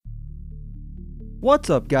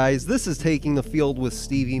What's up, guys? This is Taking the Field with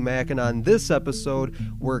Stevie Mack, and on this episode,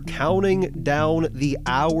 we're counting down the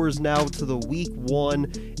hours now to the Week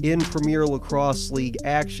 1 in Premier Lacrosse League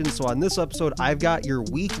action. So on this episode, I've got your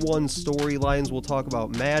Week 1 storylines. We'll talk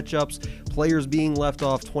about matchups, players being left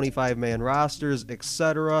off 25-man rosters,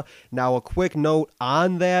 etc. Now, a quick note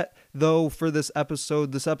on that, though, for this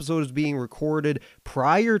episode is being recorded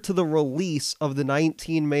prior to the release of the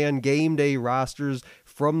 19-man game day rosters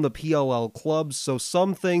from the PLL clubs, so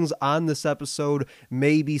some things on this episode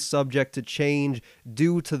may be subject to change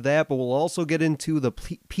due to that, but we'll also get into the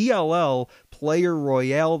PLL Player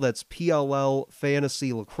Royale, that's PLL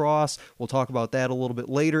Fantasy Lacrosse. We'll talk about that a little bit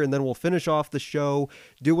later, and then we'll finish off the show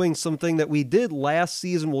doing something that we did last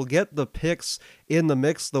season. We'll get the picks in the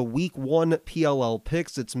mix, the Week 1 PLL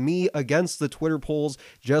picks. It's me against the Twitter polls,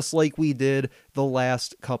 just like we did the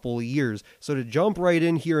last couple of years. So to jump right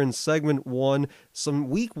in here in segment 1, some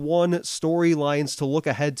Week 1 storylines to look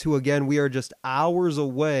ahead to. Again, we are just hours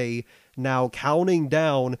away now, counting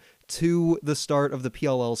down to the start of the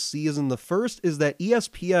PLL season. The first is that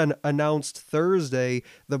ESPN announced Thursday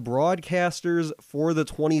the broadcasters for the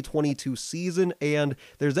 2022 season, and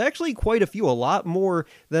there's actually quite a few, a lot more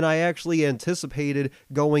than I actually anticipated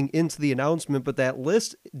going into the announcement, but that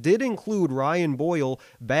list did include Ryan Boyle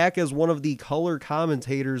back as one of the color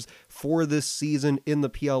commentators for this season in the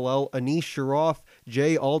PLL. Anish Shroff,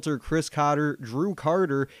 Jay Alter, Chris Cotter, Drew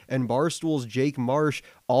Carter, and Barstool's Jake Marsh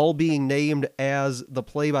all being named as the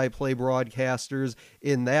play-by-play broadcasters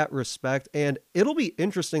in that respect. And it'll be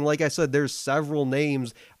interesting. Like I said, there's several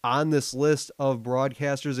names on this list of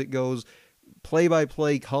broadcasters. It goes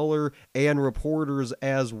play-by-play, color, and reporters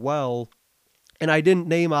as well. And I didn't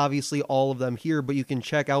name, obviously, all of them here, but you can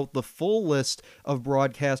check out the full list of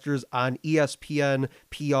broadcasters on ESPN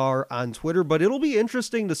PR on Twitter. But it'll be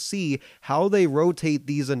interesting to see how they rotate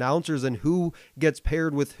these announcers and who gets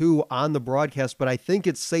paired with who on the broadcast. But I think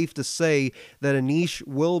it's safe to say that Anish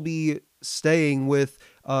will be staying with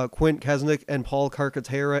Quint Kesnick and Paul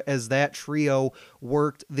Carcaterra as that trio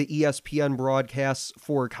worked the ESPN broadcasts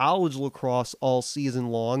for college lacrosse all season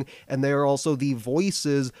long, and they are also the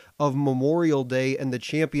voices of Memorial Day and the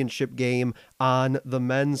championship game on the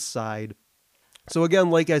men's side. So again,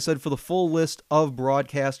 like I said, for the full list of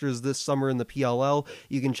broadcasters this summer in the PLL,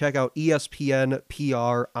 you can check out ESPN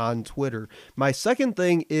PR on Twitter. My second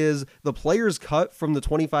thing is the players cut from the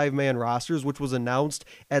 25-man rosters, which was announced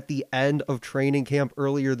at the end of training camp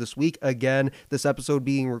earlier this week. Again, this episode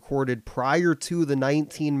being recorded prior to the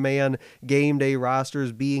 19-man game day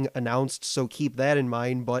rosters being announced, so keep that in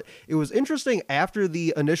mind. But it was interesting after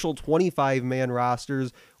the initial 25-man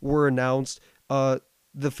rosters were announced,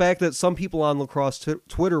 the fact that some people on lacrosse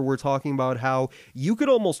Twitter were talking about how you could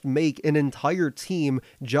almost make an entire team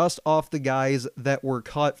just off the guys that were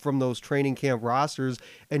cut from those training camp rosters.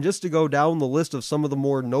 And just to go down the list of some of the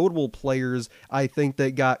more notable players, I think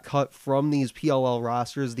that got cut from these PLL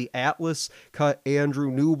rosters, the Atlas cut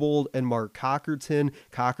Andrew Newbold and Mark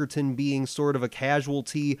Cockerton being sort of a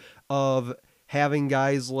casualty of having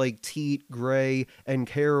guys like Teat, Gray, and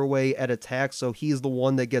Caraway at attack, so he's the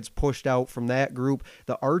one that gets pushed out from that group.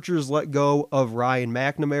 The Archers let go of Ryan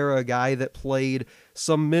McNamara, a guy that played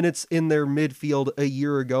some minutes in their midfield a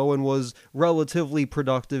year ago and was relatively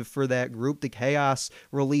productive for that group. The Chaos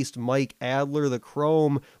released Mike Adler. The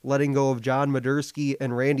Chrome letting go of John Madursky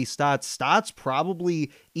and Randy Stotts. Stotts probably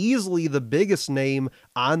easily the biggest name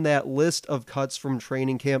on that list of cuts from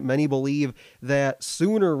training camp. Many believe that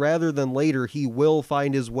sooner rather than later he will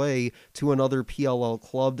find his way to another PLL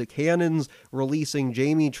club. The Cannons releasing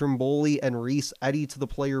Jamie Trimboli and Reese Eddy to the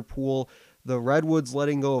player pool. The Redwoods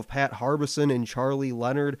letting go of Pat Harbison and Charlie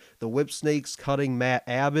Leonard, the Whipsnakes cutting Matt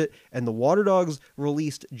Abbott, and the Waterdogs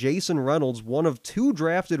released Jason Reynolds, one of two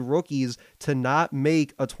drafted rookies to not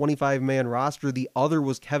make a 25-man roster. The other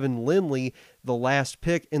was Kevin Lindley, the last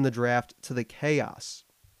pick in the draft to the Chaos.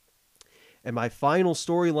 And my final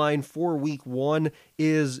storyline for Week 1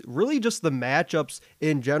 is really just the matchups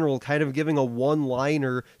in general, kind of giving a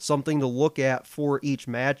one-liner, something to look at for each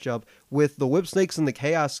matchup, with the Whipsnakes and the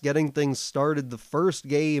Chaos getting things started the first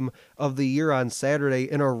game of the year on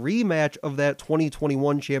Saturday in a rematch of that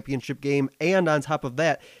 2021 championship game. And on top of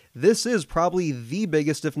that, this is probably the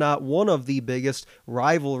biggest, if not one of the biggest,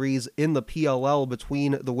 rivalries in the PLL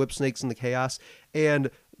between the Whipsnakes and the Chaos. And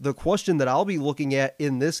the question that I'll be looking at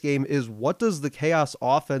in this game is, what does the Chaos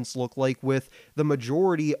offense look like with the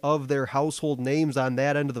majority of their household names on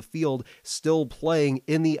that end of the field still playing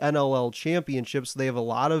in the NLL championships? They have a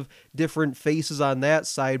lot of different faces on that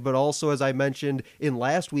side, but also, as I mentioned in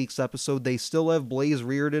last week's episode, they still have Blaze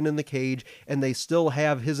Reardon in the cage, and they still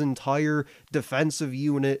have his entire defensive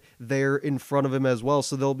unit there in front of him as well.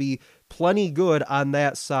 So they'll be plenty good on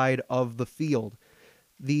that side of the field.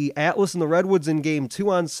 The Atlas and the Redwoods in Game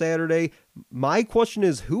 2 on Saturday. My question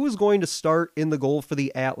is, who is going to start in the goal for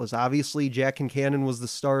the Atlas? Obviously, Jack Concannon was the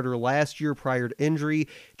starter last year prior to injury.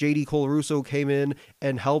 JD Colarusso came in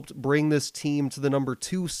and helped bring this team to the number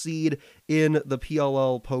 2 seed in the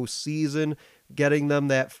PLL postseason, getting them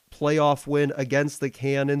that playoff win against the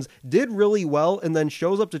Cannons. Did really well, and then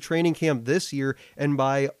shows up to training camp this year, and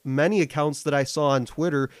by many accounts that I saw on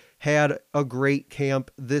Twitter, had a great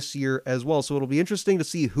camp this year as well. So it'll be interesting to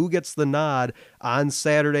see who gets the nod on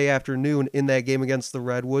Saturday afternoon in that game against the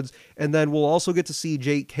Redwoods. And then we'll also get to see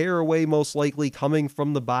Jake Carraway most likely coming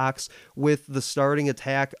from the box with the starting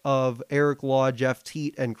attack of Eric Law, Jeff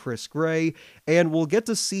Teat, and Chris Gray. And we'll get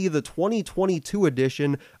to see the 2022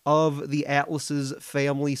 edition of the Atlas's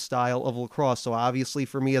family style of lacrosse. So obviously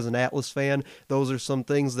for me as an Atlas fan, those are some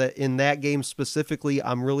things that in that game specifically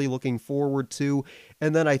I'm really looking forward to.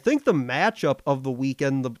 And then I think the matchup of the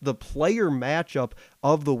weekend, the player matchup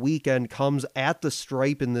of the weekend comes at the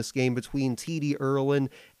stripe in this game between TD Erlin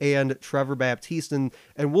and Trevor Baptiste. And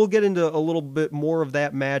we'll get into a little bit more of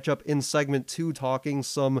that matchup in segment 2, talking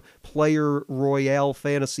some player royale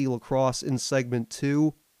fantasy lacrosse in segment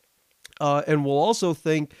 2. And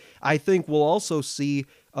I think we'll also see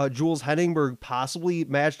Jules Henningberg possibly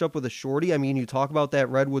matched up with a shorty. I mean, you talk about that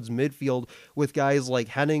Redwoods midfield with guys like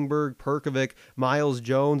Henningberg, Perkovic, Miles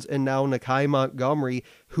Jones, and now Nakai Montgomery.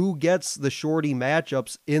 Who gets the shorty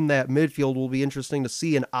matchups in that midfield will be interesting to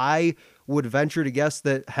see, and I would venture to guess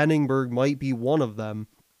that Henningberg might be one of them.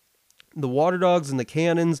 The Water Dogs and the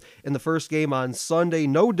Cannons in the first game on Sunday.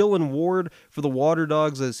 No Dylan Ward for the Water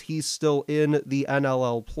Dogs as he's still in the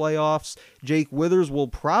NLL playoffs. Jake Withers will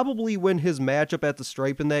probably win his matchup at the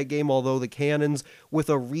stripe in that game, although the Cannons with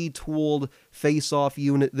a retooled face-off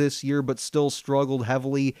unit this year, but still struggled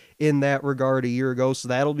heavily in that regard a year ago. So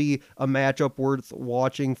that'll be a matchup worth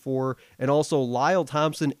watching for. And also Lyle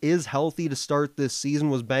Thompson is healthy to start this season,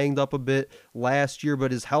 was banged up a bit last year,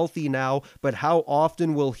 but is healthy now. But how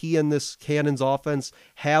often will he and this Cannons offense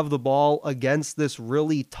have the ball against this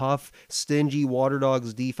really tough, stingy Water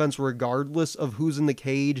Dogs defense, regardless of who's in the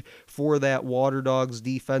cage for that Water Dogs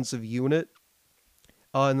defensive unit?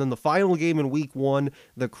 And then the final game in week 1,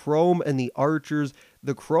 the Chrome and the Archers.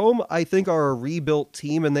 The Chrome, I think, are a rebuilt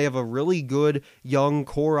team, and they have a really good young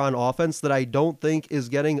core on offense that I don't think is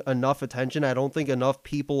getting enough attention. I don't think enough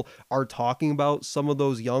people are talking about some of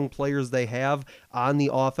those young players they have on the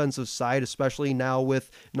offensive side, especially now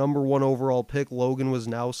with number 1 overall pick Logan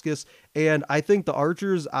Wisnauskas. And I think the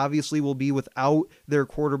Archers obviously will be without their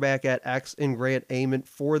quarterback at X in Grant Ament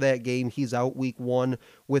for that game. He's out week 1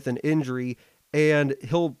 with an injury, and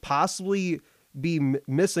he'll possibly be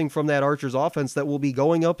missing from that Archers offense that will be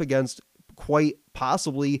going up against quite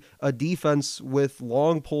possibly a defense with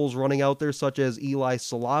long poles running out there, such as Eli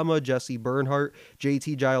Salama, Jesse Bernhardt,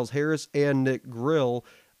 JT Giles Harris, and Nick Grill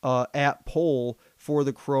at pole for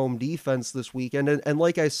the Chrome defense this weekend. And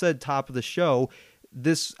like I said, top of the show,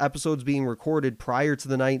 this episode's being recorded prior to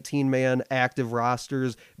the 19-man active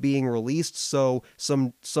rosters being released, so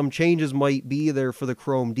some changes might be there for the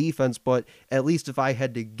Chrome defense, but at least if I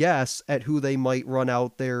had to guess at who they might run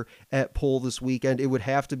out there at pole this weekend, it would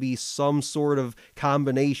have to be some sort of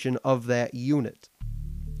combination of that unit.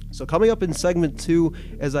 So coming up in segment 2,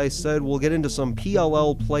 as I said, we'll get into some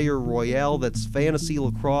PLL Player Royale, that's fantasy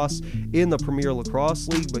lacrosse in the Premier Lacrosse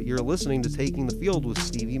League, but you're listening to Taking the Field with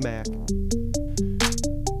Stevie Mack.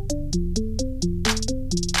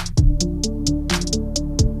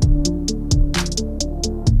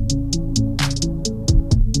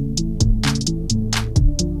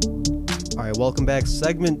 Welcome back.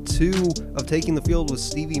 Segment 2 of Taking the Field with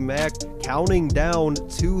Stevie Mack, counting down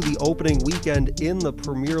to the opening weekend in the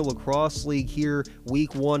Premier Lacrosse League here,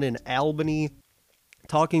 week 1 in Albany.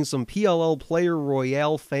 Talking some PLL Player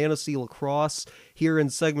Royale fantasy lacrosse here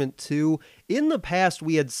in segment 2. In the past,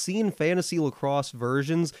 we had seen fantasy lacrosse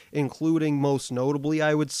versions, including most notably,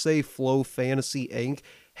 I would say, Flow Fantasy Inc.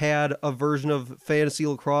 had a version of fantasy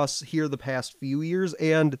lacrosse here the past few years,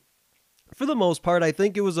 and for the most part, I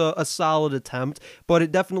think it was a solid attempt, but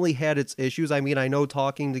it definitely had its issues. I mean, I know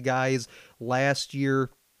talking to guys last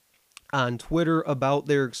year on Twitter about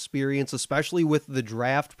their experience, especially with the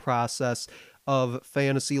draft process of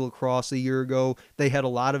fantasy lacrosse a year ago. They had a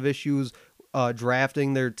lot of issues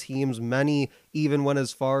drafting their teams. Many even went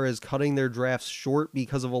as far as cutting their drafts short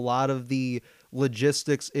because of a lot of the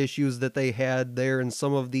logistics issues that they had there and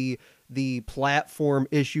some of the platform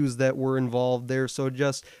issues that were involved there. So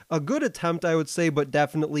just a good attempt, I would say, but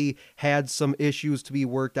definitely had some issues to be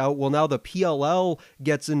worked out. Well, now the PLL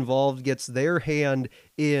gets involved, gets their hand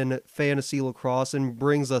in fantasy lacrosse and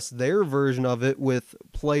brings us their version of it with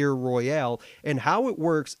Player Royale. And how it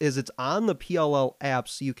works is it's on the PLL app,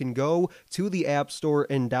 so you can go to the App Store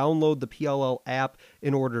and download the PLL app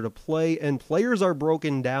in order to play. And players are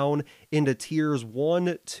broken down into tiers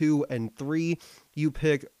 1, 2, and 3. You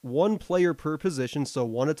pick one player per position, so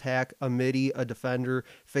one attack, a midi, a defender,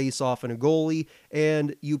 face-off, and a goalie,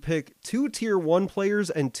 and you pick 2 tier 1 players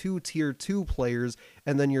and 2 tier 2 players,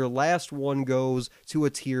 and then your last one goes to a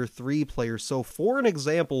tier 3 player. So for an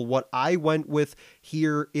example, what I went with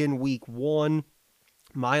here in week 1,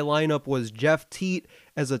 my lineup was Jeff Teat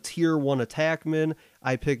as a tier 1 attackman.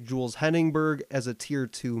 I picked Jules Henningberg as a tier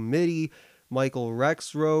 2 midi, Michael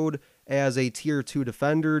Rexroad as a tier 2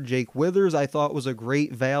 defender. Jake Withers I thought was a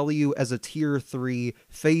great value as a tier 3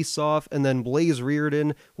 face-off, and then Blaze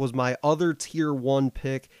Reardon was my other tier 1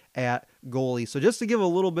 pick at goalie. So just to give a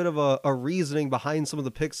little bit of a reasoning behind some of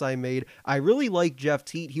the picks I made, I really like Jeff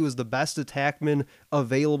Teat. He was the best attackman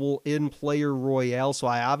available in Player Royale, so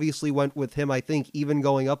I obviously went with him. I think even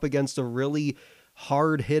going up against a really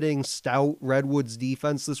hard-hitting, stout Redwoods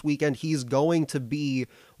defense this weekend, he's going to be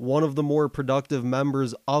one of the more productive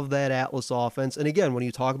members of that Atlas offense. And again, when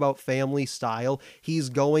you talk about family style, he's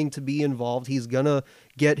going to be involved. He's going to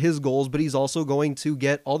get his goals, but he's also going to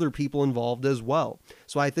get other people involved as well.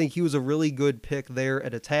 So I think he was a really good pick there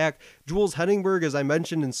at attack. Jules Henningberg, as I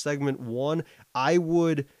mentioned in segment 1, I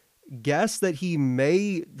would guess that he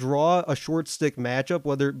may draw a short stick matchup,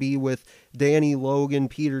 whether it be with Danny Logan,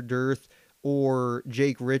 Peter Dearth, or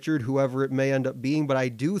Jake Richard, whoever it may end up being, but I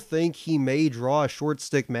do think he may draw a short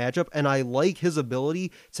stick matchup, and I like his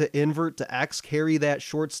ability to invert to X, carry that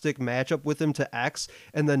short stick matchup with him to X,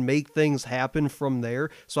 and then make things happen from there.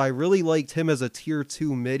 So I really liked him as a tier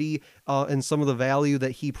 2 midi and some of the value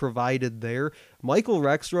that he provided there. Michael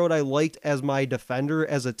Rexroad I liked as my defender,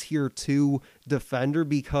 as a tier 2 defender,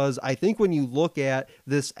 because I think when you look at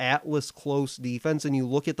this Atlas close defense and you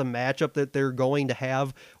look at the matchup that they're going to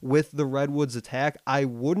have with the Redwoods attack, I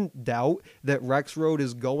wouldn't doubt that Rexroad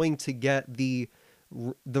is going to get the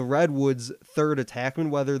Redwoods third attackman,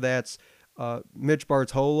 whether that's Mitch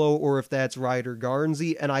Bartolo or if that's Ryder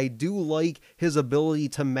Garnsey, and I do like his ability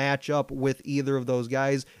to match up with either of those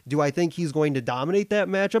guys. Do I think he's going to dominate that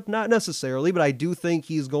matchup? Not necessarily, but I do think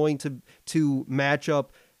he's going to match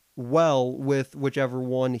up well with whichever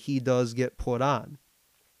one he does get put on.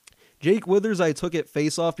 Jake Withers, I took it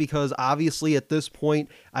face-off because obviously at this point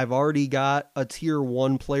I've already got a tier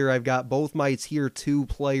 1 player. I've got both my tier 2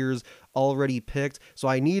 players already picked, so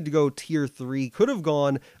I need to go tier 3. Could have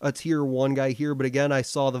gone a tier 1 guy here, but again, I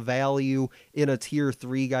saw the value in a tier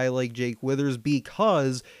 3 guy like Jake Withers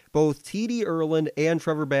because both TD Erland and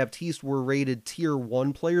Trevor Baptiste were rated tier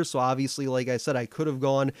 1 players, so obviously, like I said, I could have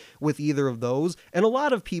gone with either of those, and a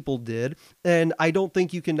lot of people did, and I don't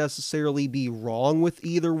think you can necessarily be wrong with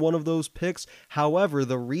either one of those picks. However,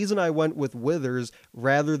 the reason I went with Withers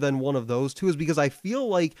rather than one of those two is because I feel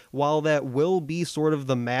like while that will be sort of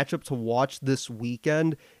the matchup to watch this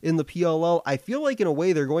weekend in the PLL, I feel like in a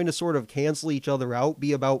way they're going to sort of cancel each other out,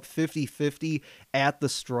 be about 50-50 at the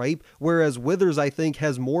stripe, whereas Withers I think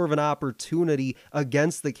has more of an opportunity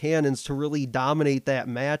against the Cannons to really dominate that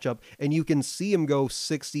matchup, and you can see him go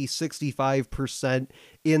 60-65%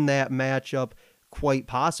 in that matchup quite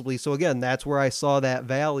possibly. So again, that's where I saw that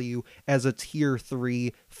value as a tier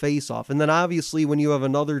 3 face-off. And then obviously when you have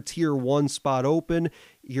another tier 1 spot open,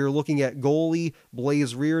 you're looking at goalie.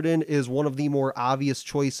 Blaze Reardon is one of the more obvious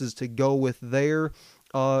choices to go with there.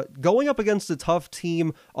 Going up against a tough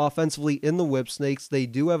team offensively in the Whipsnakes, they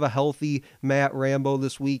do have a healthy Matt Rambo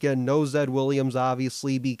this weekend. No Zed Williams,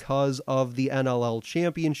 obviously, because of the NLL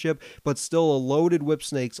championship, but still a loaded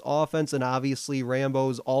Whipsnakes offense, and obviously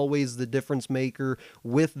Rambo's always the difference maker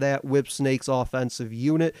with that Whipsnakes offensive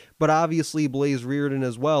unit, but obviously Blaze Reardon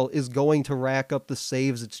as well is going to rack up the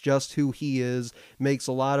saves. It's just who he is, makes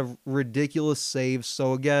a lot of ridiculous saves,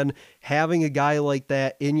 so again, having a guy like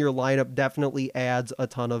that in your lineup definitely adds a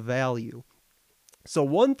ton of value. So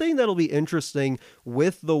one thing that'll be interesting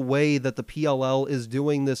with the way that the PLL is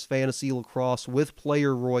doing this fantasy lacrosse with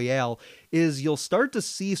Player Royale is you'll start to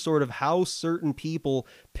see sort of how certain people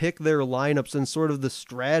pick their lineups and sort of the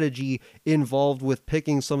strategy involved with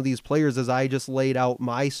picking some of these players, as I just laid out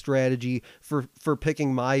my strategy for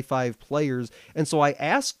picking my 5 players. And so I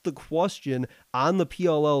asked the question on the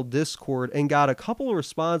PLL Discord and got a couple of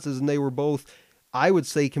responses, and they were both, I would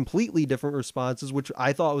say, completely different responses, which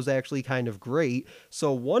I thought was actually kind of great.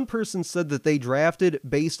 So one person said that they drafted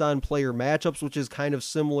based on player matchups, which is kind of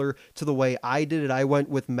similar to the way I did it. I went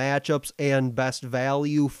with matchups and best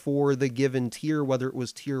value for the given tier, whether it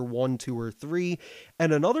was tier 1, 2, or 3.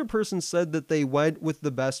 And another person said that they went with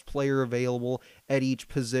the best player available at each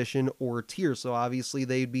position or tier. So obviously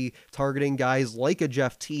they'd be targeting guys like a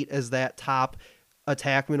Jeff Teat as that top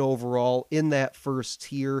attackman overall in that first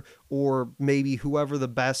tier, or maybe whoever the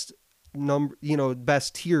best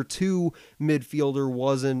best tier 2 midfielder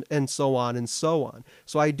was, and so on and so on.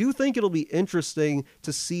 So I do think it'll be interesting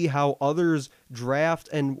to see how others draft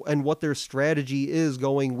and what their strategy is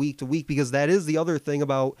going week to week, because that is the other thing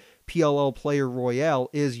about PLL Player Royale,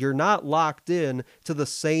 is you're not locked in to the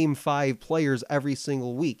same 5 players every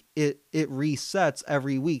single week. It resets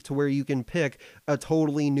every week to where you can pick a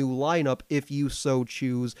totally new lineup if you so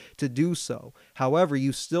choose to do so. However,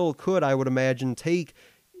 you still could, I would imagine, take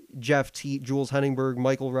Jeff Teat, Jules Henningberg,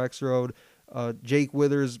 Michael Rexroad, Jake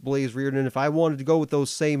Withers, Blaze Reardon. If I wanted to go with those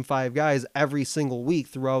same 5 guys every single week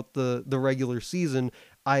throughout the regular season,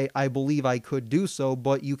 I believe I could do so,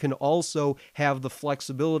 but you can also have the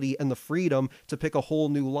flexibility and the freedom to pick a whole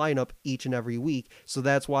new lineup each and every week. So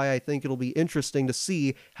that's why I think it'll be interesting to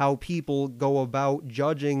see how people go about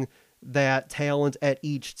judging that talent at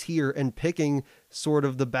each tier and picking sort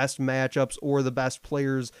of the best matchups or the best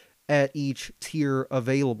players at each tier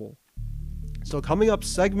available. So coming up,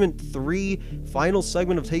 segment 3, final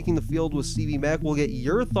segment of Taking the Field with Stevie Mack. We'll get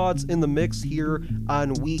your thoughts in the mix here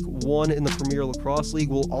on week 1 in the Premier Lacrosse League.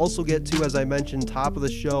 We'll also get to, as I mentioned, top of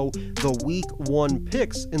the show, the week 1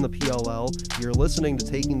 picks in the PLL. You're listening to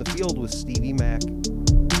Taking the Field with Stevie Mack.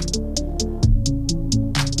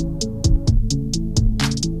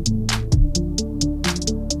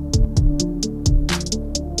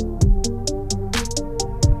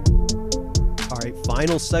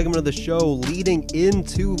 Final segment of the show leading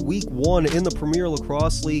into week 1 in the Premier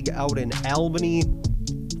Lacrosse League out in Albany.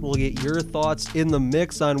 We'll get your thoughts in the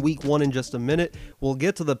mix on week 1 in just a minute. We'll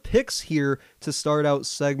get to the picks here to start out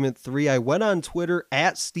segment 3. I went on Twitter,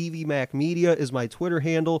 at Stevie Mac Media is my Twitter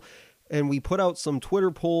handle, and we put out some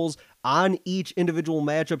Twitter polls on each individual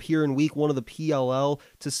matchup here in week 1 of the PLL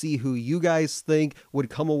to see who you guys think would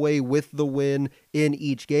come away with the win in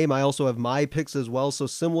each game. I also have my picks as well, so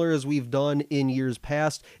similar as we've done in years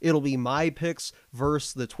past, it'll be my picks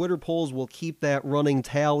versus the Twitter polls. We'll keep that running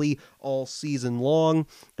tally all season long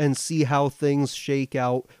and see how things shake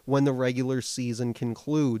out when the regular season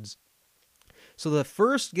concludes. So the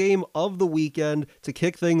first game of the weekend to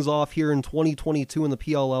kick things off here in 2022 in the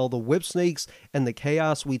PLL, the Whipsnakes and the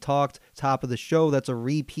Chaos. We talked top of the show. That's a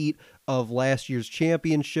repeat of last year's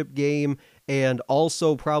championship game, and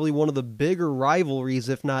also probably one of the bigger rivalries,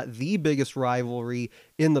 if not the biggest rivalry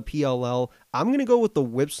in the PLL. I'm going to go with the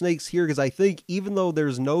Whipsnakes here because I think even though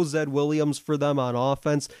there's no Zed Williams for them on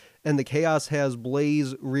offense, and the Chaos has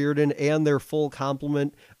Blaze Reardon and their full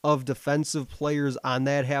complement of defensive players on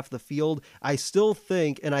that half of the field, I still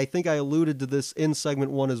think, and I think I alluded to this in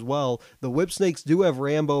segment 1 as well, the Whipsnakes do have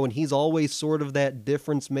Rambo, and he's always sort of that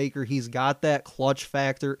difference maker. He's got that clutch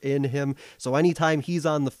factor in him. So anytime he's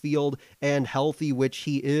on the field and healthy, which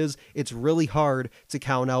he is, it's really hard to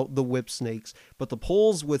count out the Whipsnakes. But the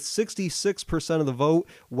polls with 66% of the vote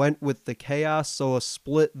went with the Chaos, so a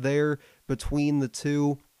split there between the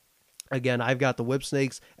two. Again, I've got the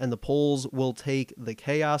Whipsnakes, and the polls will take the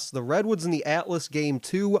Chaos. The Redwoods and the Atlas game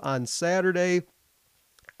 2 on Saturday.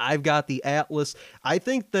 I've got the Atlas. I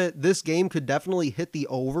think that this game could definitely hit the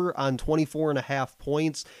over on 24.5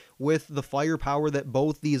 points with the firepower that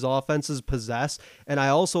both these offenses possess. And I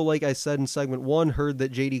also, like I said in segment 1, heard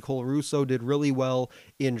that JD Colarusso did really well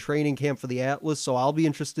in training camp for the Atlas. So I'll be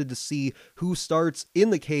interested to see who starts in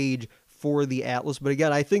the cage for the Atlas. But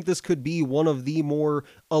again, I think this could be one of the more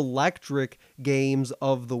electric games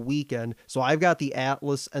of the weekend. So I've got the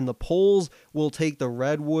Atlas, and the polls will take the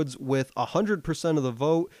Redwoods with 100% of the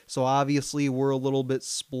vote. So obviously we're a little bit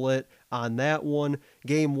split on that one.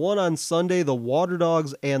 Game 1 on Sunday, the Water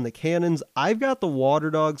Dogs and the Cannons. I've got the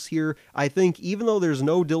Water Dogs here. I think even though there's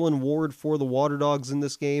no Dylan Ward for the Water Dogs in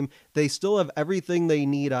this game, they still have everything they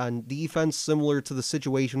need on defense, similar to the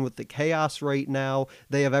situation with the Chaos right now.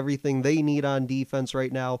 They have everything they need on defense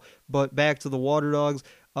right now. But back to the Water Dogs.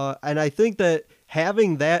 And I think that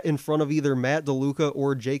having that in front of either Matt DeLuca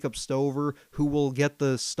or Jacob Stover, who will get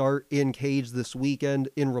the start in cage this weekend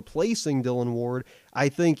in replacing Dylan Ward, I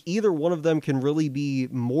think either one of them can really be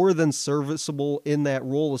more than serviceable in that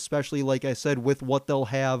role, especially, like I said, with what they'll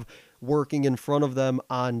have working in front of them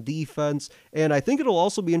on defense. And I think it'll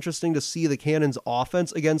also be interesting to see the Cannons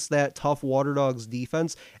offense against that tough Water Dogs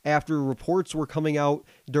defense, after reports were coming out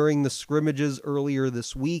during the scrimmages earlier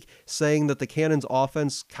this week saying that the Cannons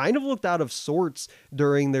offense kind of looked out of sorts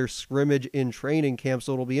during their scrimmage in training camp.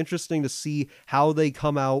 So it'll be interesting to see how they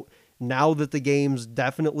come out now that the games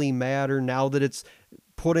definitely matter, now that it's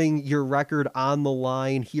putting your record on the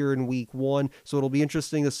line here in week 1. So it'll be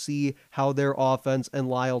interesting to see how their offense and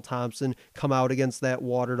Lyle Thompson come out against that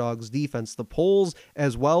Water Dogs defense. The polls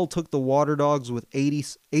as well took the Water Dogs with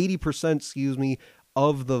 80%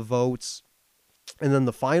 of the votes. And then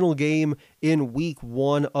the final game in week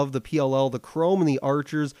 1 of the PLL, the Chrome and the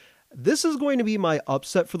Archers. This is going to be my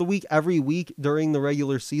upset for the week. Every week during the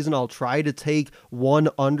regular season, I'll try to take one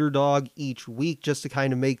underdog each week just to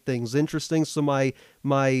kind of make things interesting. So my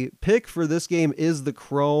pick for this game is the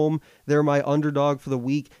Chrome. They're my underdog for the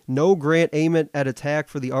week. No Grant Ament at attack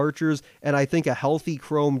for the Archers, and I think a healthy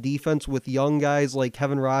Chrome defense with young guys like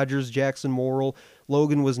Kevin Rogers, Jackson Morrill,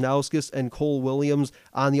 Logan Wisnauskas, and Cole Williams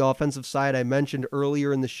on the offensive side. I mentioned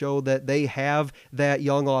earlier in the show that they have that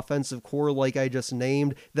young offensive core, like I just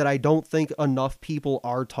named, that I don't think enough people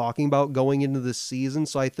are talking about going into this season.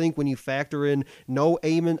 So I think when you factor in no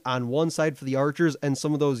Ament on one side for the Archers and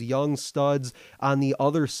some of those young studs on the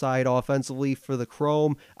other side offensively for the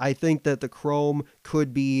Chrome, I think that the Chrome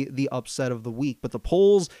could be the upset of the week. But the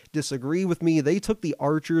polls disagree with me. They took the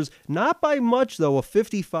Archers, not by much though, a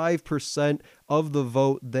 55% of the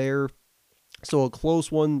vote there. So a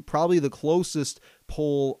close one, probably the closest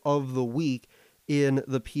poll of the week in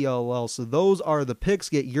the PLL. So those are the picks.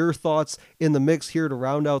 Get your thoughts in the mix here to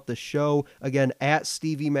round out the show. Again, at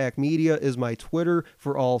Stevie Mac Media is my Twitter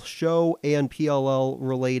for all show and PLL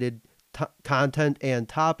related content and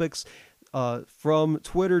topics. From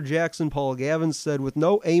Twitter, Jackson Paul Gavin said, with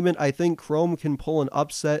no Ament, I think Chrome can pull an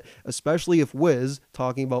upset, especially if Wiz,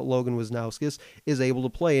 talking about Logan Wisnauskas, is able to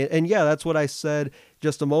play. And yeah, that's what I said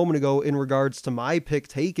just a moment ago in regards to my pick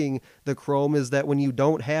taking the Chrome, is that when you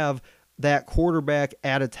don't have that quarterback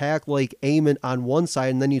at attack like Ament on one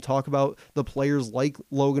side, and then you talk about the players like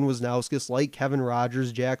Logan Wisnauskas, like Kevin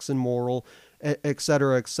Rogers, Jackson Morrill, et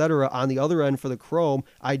cetera, on the other end for the Chrome,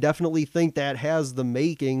 I definitely think that has the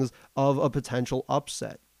makings of a potential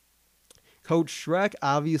upset. Coach Shrek,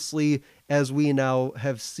 obviously, as we now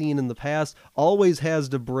have seen in the past, always has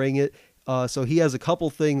to bring it. So he has a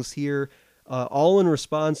couple things here, all in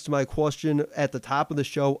response to my question at the top of the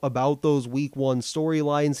show about those week 1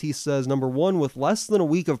 storylines. He says, number 1, with less than a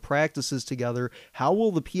week of practices together, how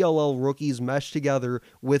will the PLL rookies mesh together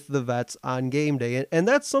with the vets on game day? And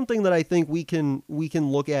that's something that I think we can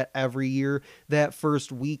look at every year. That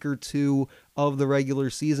first week or two of the regular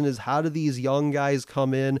season is, how do these young guys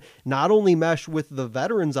come in, not only mesh with the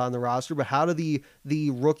veterans on the roster, but how do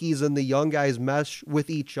the rookies and the young guys mesh with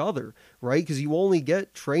each other, right? Because you only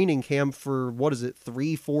get training camp for,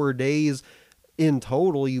 3-4 days in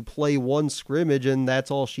total. You play one scrimmage and that's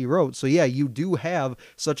all she wrote. So yeah, you do have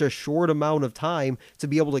such a short amount of time to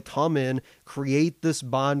be able to come in, create this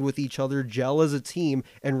bond with each other, gel as a team,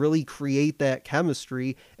 and really create that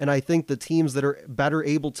chemistry. And I think the teams that are better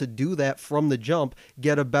able to do that from the jump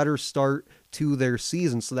get a better start to their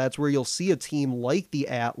season. So that's where you'll see a team like the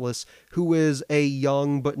Atlas, who is a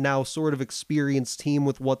young but now sort of experienced team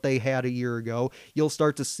with what they had a year ago. You'll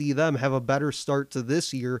start to see them have a better start to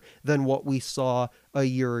this year than what we saw a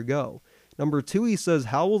year ago. Number 2, he says,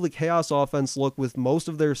 how will the Chaos offense look with most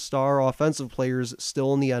of their star offensive players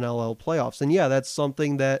still in the NLL playoffs? And yeah, that's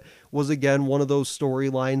something that was, again, one of those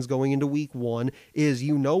storylines going into week 1, is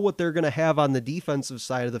you know what they're going to have on the defensive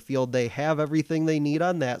side of the field. They have everything they need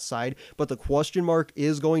on that side, but the question mark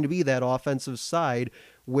is going to be that offensive side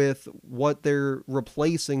with what they're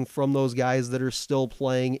replacing from those guys that are still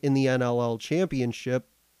playing in the NLL championship.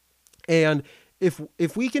 And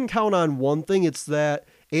if we can count on one thing, it's that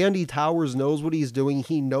Andy Towers knows what he's doing.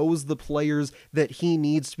 He knows the players that he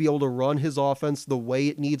needs to be able to run his offense the way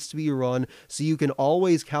it needs to be run. So you can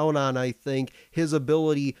always count on, I think, his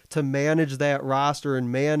ability to manage that roster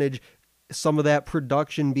and manage some of that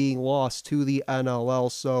production being lost to the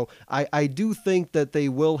NLL. So I do think that they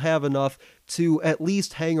will have enough to at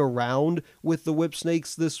least hang around with the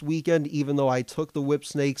Whipsnakes this weekend, even though I took the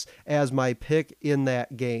Whipsnakes as my pick in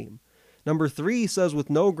that game. Number 3 says,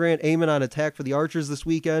 with no Grant Amon on attack for the Archers this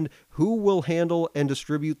weekend, who will handle and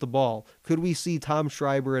distribute the ball? Could we see Tom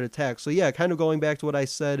Schreiber at attack? So yeah, kind of going back to what I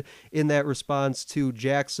said in that response to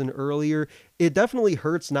Jackson earlier, it definitely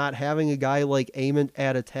hurts not having a guy like Amon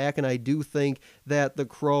at attack, and I do think that the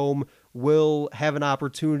Chrome will have an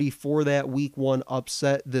opportunity for that week 1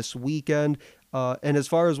 upset this weekend. And as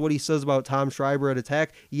far as what he says about Tom Schreiber at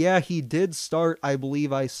attack, yeah, he did start, I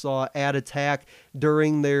believe I saw, at attack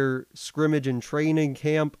during their scrimmage and training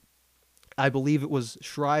camp. I believe it was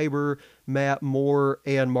Schreiber, Matt Moore,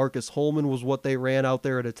 and Marcus Holman was what they ran out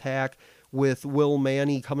there at attack, with Will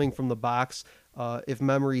Manny coming from the box, if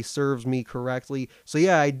memory serves me correctly. So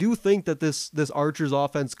yeah, I do think that this Archers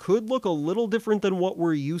offense could look a little different than what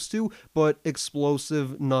we're used to, but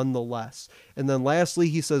explosive nonetheless. And then lastly,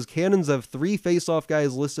 he says Cannons have 3 faceoff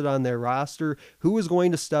guys listed on their roster. Who is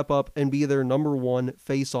going to step up and be their number 1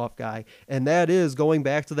 faceoff guy? And that is, going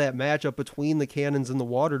back to that matchup between the Cannons and the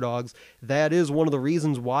Water Dogs, that is one of the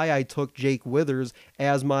reasons why I took Jake Withers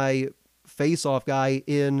as my face-off guy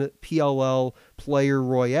in PLL Player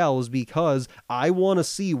Royale, is because I want to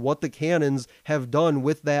see what the Cannons have done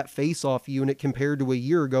with that face-off unit compared to a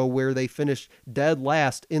year ago where they finished dead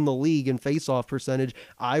last in the league in face-off percentage.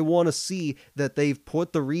 I want to see that they've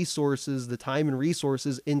put the resources, the time and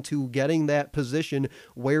resources into getting that position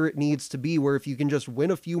where it needs to be, where if you can just win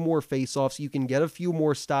a few more face-offs, you can get a few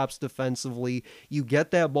more stops defensively, you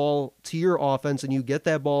get that ball to your offense, and you get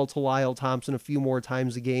that ball to Lyle Thompson a few more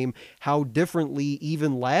times a game. How differently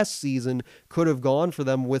even last season could have gone for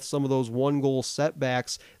them with some of those 1-goal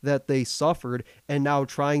setbacks that they suffered, and now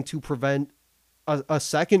trying to prevent a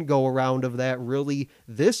second go around of that really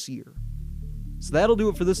this year. So that'll do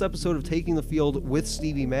it for this episode of Taking the Field with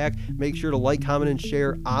Stevie Mack. Make sure to like, comment, and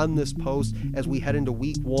share on this post as we head into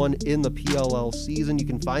week 1 in the PLL season. You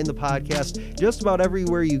can find the podcast just about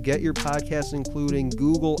everywhere you get your podcasts, including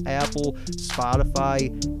Google, Apple, Spotify,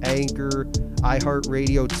 Anchor,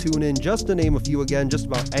 iHeartRadio, TuneIn, just to name a few. Again, just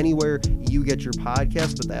about anywhere you get your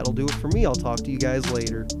podcast. But that'll do it for me. I'll talk to you guys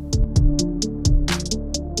later.